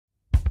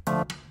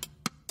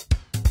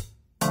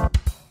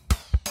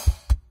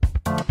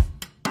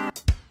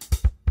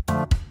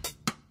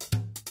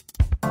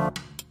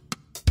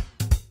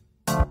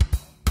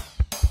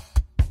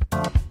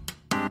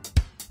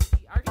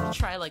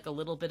try like a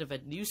little bit of a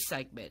new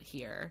segment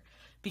here,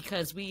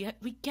 because we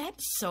get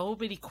so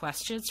many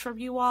questions from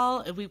you all,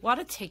 and we want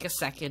to take a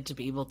second to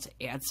be able to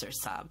answer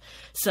some.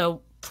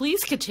 So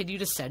please continue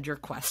to send your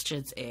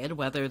questions in,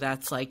 whether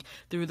that's like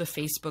through the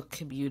Facebook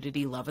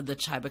community, Loving the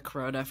Chime of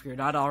Corona. If you're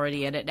not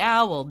already in it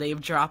now, we'll name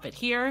drop it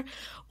here.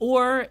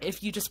 Or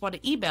if you just want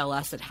to email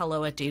us at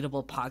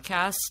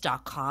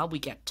hello@dateablepodcast.com. We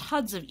get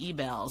tons of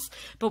emails,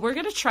 but we're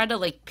going to try to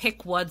like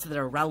pick ones that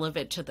are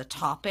relevant to the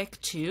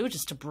topic too,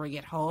 just to bring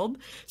it home.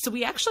 So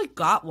we actually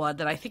got one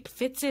that I think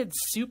fits in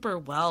super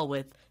well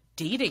with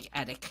dating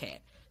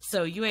etiquette.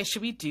 So Yue,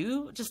 should we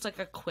do just like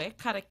a quick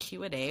kind of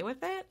Q&A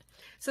with it?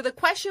 So the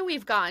question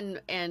we've gotten,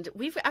 and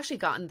we've actually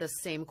gotten the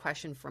same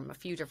question from a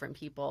few different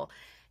people.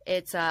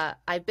 It's,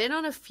 I've been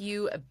on a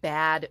few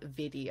bad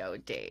video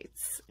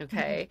dates,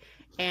 okay?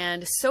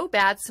 And so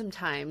bad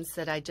sometimes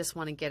that I just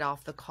want to get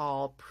off the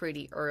call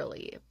pretty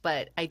early,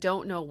 but I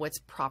don't know what's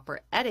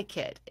proper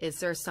etiquette. Is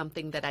there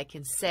something that I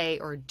can say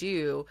or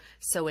do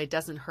so it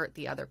doesn't hurt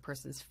the other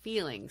person's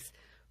feelings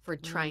for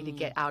trying to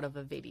get out of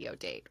a video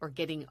date or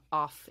getting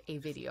off a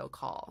video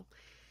call?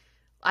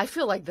 I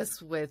feel like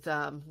this with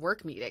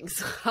work meetings.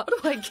 How do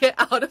I get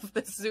out of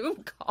the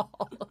Zoom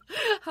call?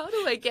 How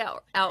do I get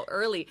out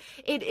early?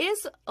 It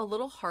is a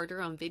little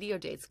harder on video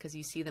dates because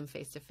you see them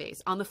face to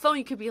face. On the phone,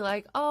 you could be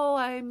like, oh,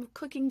 I'm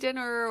cooking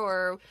dinner,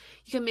 or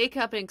you can make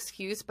up an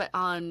excuse. But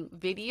on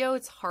video,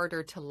 it's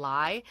harder to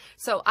lie.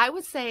 So I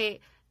would say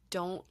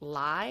don't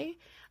lie.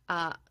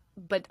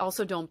 But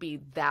also don't be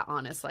that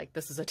honest, like,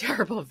 this is a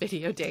terrible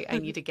video date, I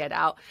need to get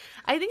out.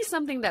 I think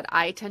something that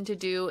I tend to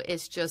do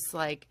is just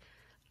like,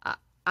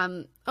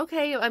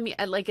 okay, I mean,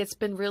 like, it's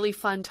been really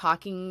fun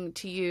talking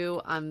to you.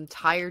 I'm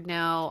tired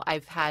now.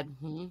 I've had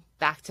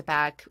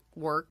back-to-back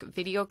work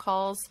video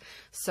calls.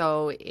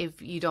 So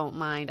if you don't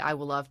mind, I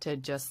would love to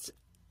just,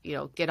 you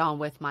know, get on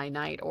with my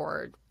night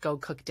or go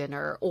cook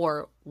dinner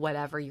or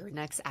whatever your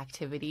next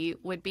activity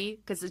would be.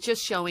 Because it's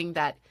just showing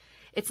that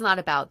it's not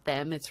about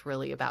them. It's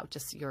really about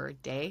just your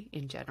day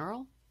in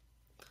general.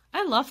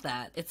 I love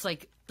that. It's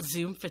like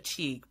Zoom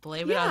fatigue.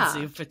 Blame it on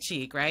Zoom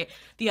fatigue, right?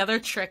 The other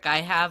trick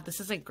I have,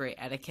 this isn't great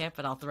etiquette,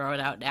 but I'll throw it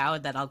out now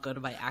and then I'll go to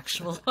my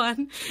actual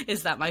one,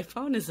 is that my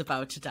phone is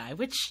about to die,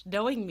 which,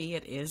 knowing me,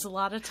 it is a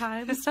lot of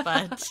times,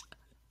 but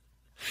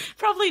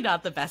probably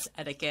not the best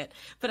etiquette.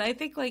 But I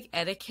think, like,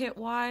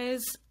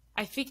 etiquette-wise,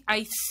 I think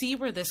I see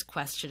where this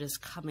question is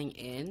coming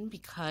in,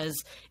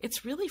 because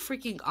it's really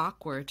freaking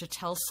awkward to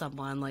tell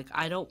someone, like,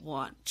 I don't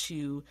want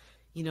to,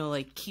 you know,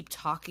 like, keep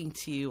talking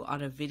to you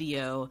on a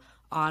video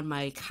on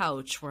my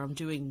couch where I'm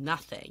doing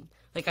nothing.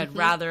 Like, I'd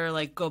rather,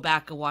 like, go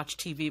back and watch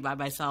TV by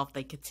myself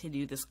than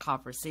continue this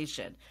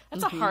conversation.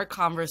 That's a hard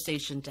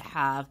conversation to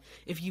have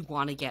if you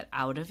want to get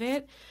out of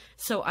it.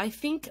 So I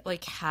think,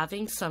 like,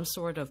 having some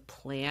sort of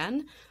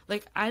plan,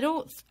 like,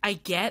 I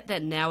get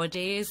that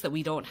nowadays that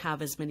we don't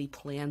have as many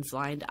plans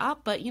lined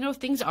up, but, you know,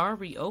 things are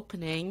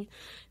reopening,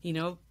 you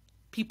know,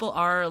 people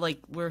are like,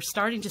 we're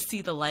starting to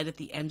see the light at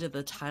the end of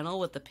the tunnel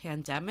with the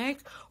pandemic.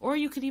 Or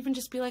you could even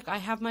just be like, I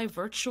have my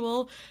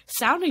virtual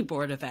sounding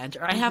board event,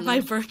 or I have my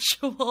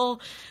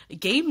virtual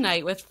game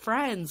night with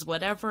friends,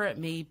 whatever it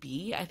may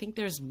be. I think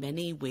there's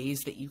many ways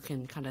that you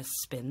can kind of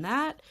spin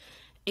that.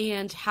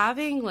 And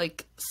having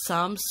like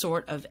some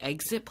sort of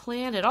exit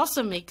plan, it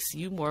also makes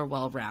you more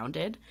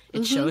well-rounded.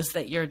 It shows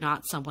that you're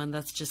not someone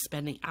that's just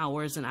spending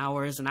hours and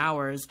hours and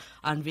hours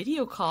on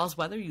video calls,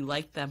 whether you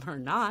like them or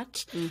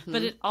not.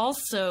 But it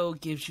also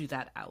gives you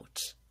that out.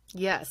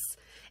 Yes.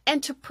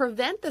 And to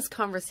prevent this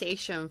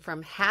conversation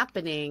from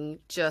happening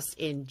just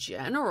in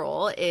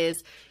general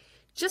is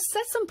just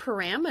set some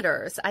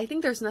parameters. I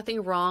think there's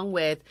nothing wrong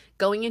with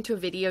going into a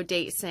video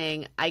date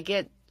saying, I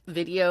get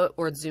video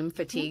or Zoom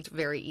fatigued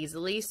very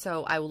easily,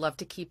 so I would love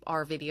to keep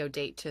our video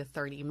date to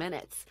 30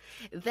 minutes.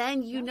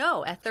 Then, you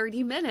know, at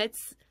 30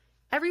 minutes,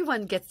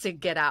 everyone gets to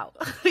get out.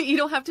 You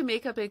don't have to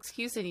make up an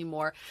excuse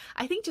anymore.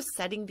 I think just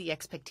setting the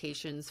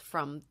expectations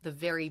from the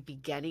very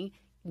beginning,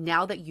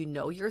 now that you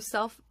know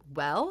yourself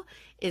well,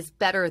 is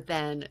better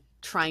than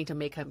trying to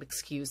make an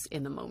excuse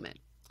in the moment.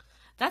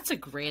 That's a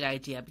great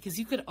idea, because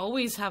you could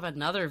always have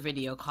another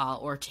video call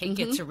or take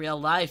it to real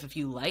life if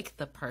you like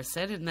the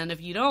person. And then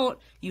if you don't,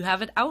 you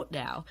have it out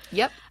now.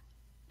 Yep.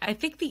 I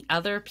think the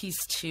other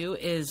piece too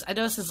is, I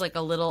know this is like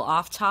a little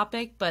off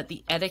topic, but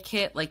the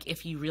etiquette, like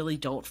if you really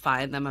don't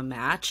find them a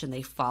match and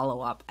they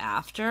follow up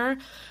after,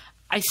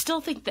 I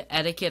still think the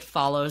etiquette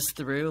follows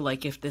through.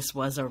 Like if this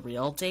was a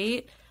real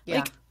date,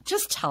 like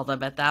just tell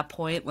them at that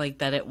point, like,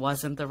 that it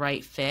wasn't the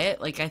right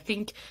fit. Like, I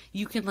think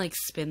you can, like,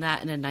 spin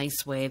that in a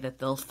nice way that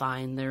they'll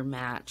find their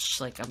match.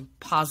 Like, I'm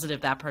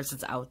positive that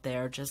person's out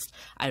there. Just,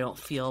 I don't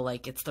feel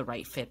like it's the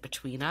right fit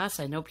between us.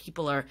 I know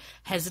people are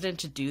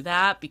hesitant to do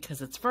that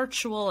because it's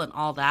virtual and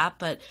all that,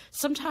 but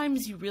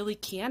sometimes you really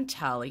can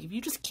tell. Like, if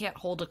you just can't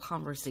hold a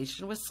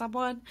conversation with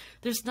someone,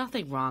 there's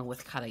nothing wrong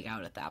with cutting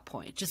out at that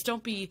point. Just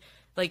don't be,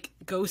 like,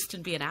 ghost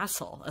and be an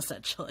asshole,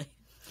 essentially.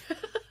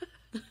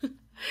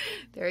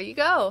 There you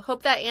go.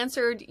 Hope that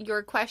answered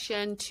your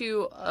question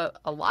to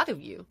a lot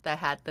of you that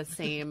had the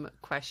same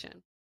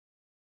question.